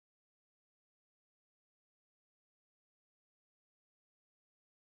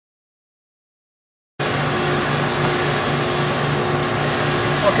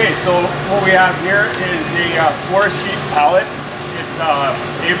Okay, so what we have here is a 4-seat pallet. It's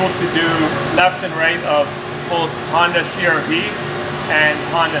able to do left and right of both Honda CR-V and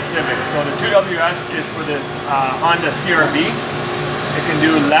Honda Civic. So the 2WS is for the Honda CR-V. It can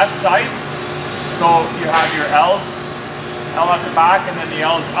do left side. So you have your L's, L at the back, and then the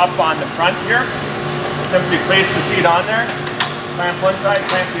L's up on the front here. Simply place the seat on there, clamp one side,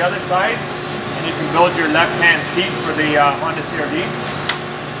 clamp the other side, and you can build your left-hand seat for the Honda CR-V.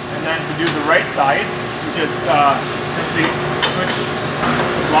 And then to do the right side, you just simply switch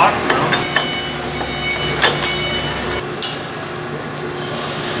the blocks around.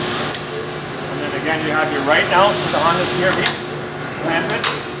 And then again, you have your right now for the Honda CR-V. Clamp it,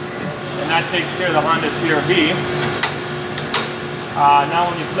 and that takes care of the Honda CR-V.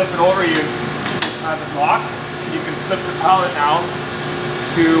 Now when you flip it over, you just have it locked. You can flip the pallet now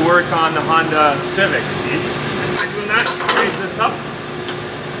to work on the Honda Civic seats. And by doing that, raise this up.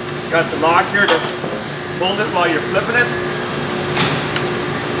 Got the lock here to hold it while you're flipping it.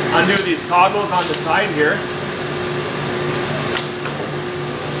 Undo these toggles on the side here.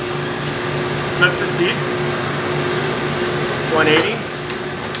 Flip the seat. 180.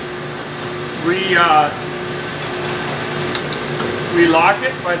 Relock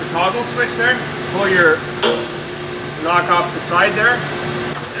it by the toggle switch there. Pull your lock off the side there,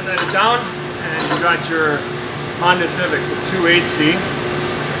 and then down, and you got your Honda Civic with 2.8C.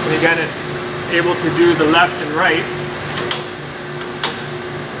 And again, it's able to do the left and right.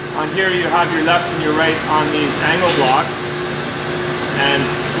 On here you have your left and your right on these angle blocks. And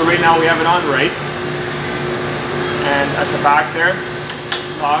so right now we have it on right. And at the back there,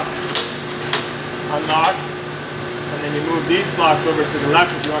 lock, unlock. And then you move these blocks over to the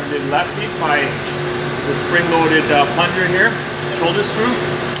left if you want to do the left seat by the spring-loaded plunger here, shoulder screw.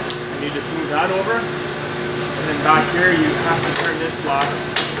 And you just move that over. And then back here you have to turn this block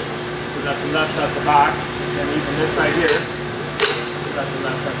so that the left's at the back, and even this side here, so that the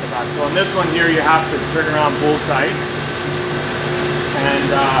left's at the back. So on this one here, you have to turn around both sides and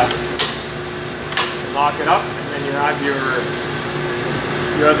lock it up, and then you have your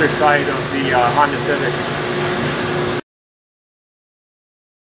other side of the Honda Civic.